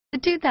The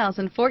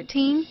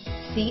 2014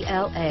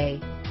 CLA.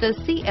 The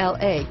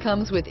CLA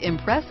comes with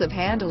impressive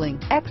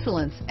handling,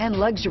 excellence, and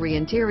luxury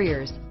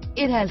interiors.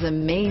 It has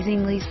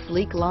amazingly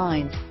sleek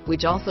lines,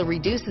 which also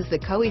reduces the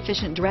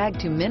coefficient drag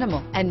to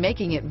minimal and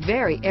making it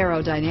very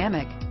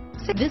aerodynamic.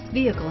 This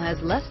vehicle has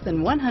less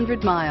than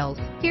 100 miles.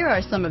 Here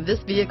are some of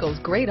this vehicle's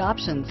great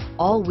options: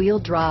 all-wheel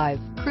drive,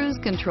 cruise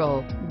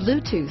control,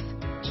 Bluetooth,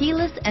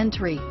 keyless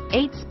entry,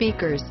 8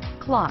 speakers,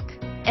 clock,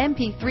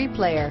 MP3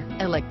 player,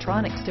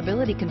 electronic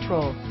stability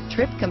control,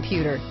 trip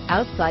computer,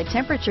 outside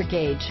temperature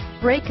gauge,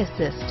 brake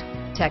assist,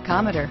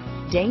 tachometer,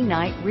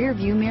 day-night rear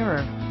view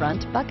mirror,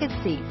 front bucket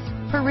seats,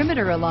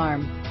 perimeter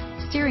alarm,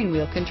 steering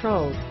wheel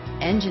controls,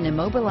 engine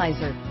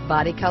immobilizer,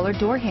 body color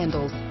door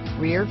handles,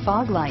 rear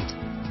fog light,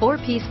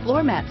 4-piece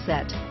floor mat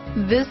set.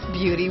 This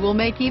beauty will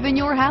make even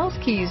your house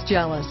keys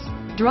jealous.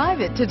 Drive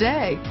it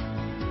today.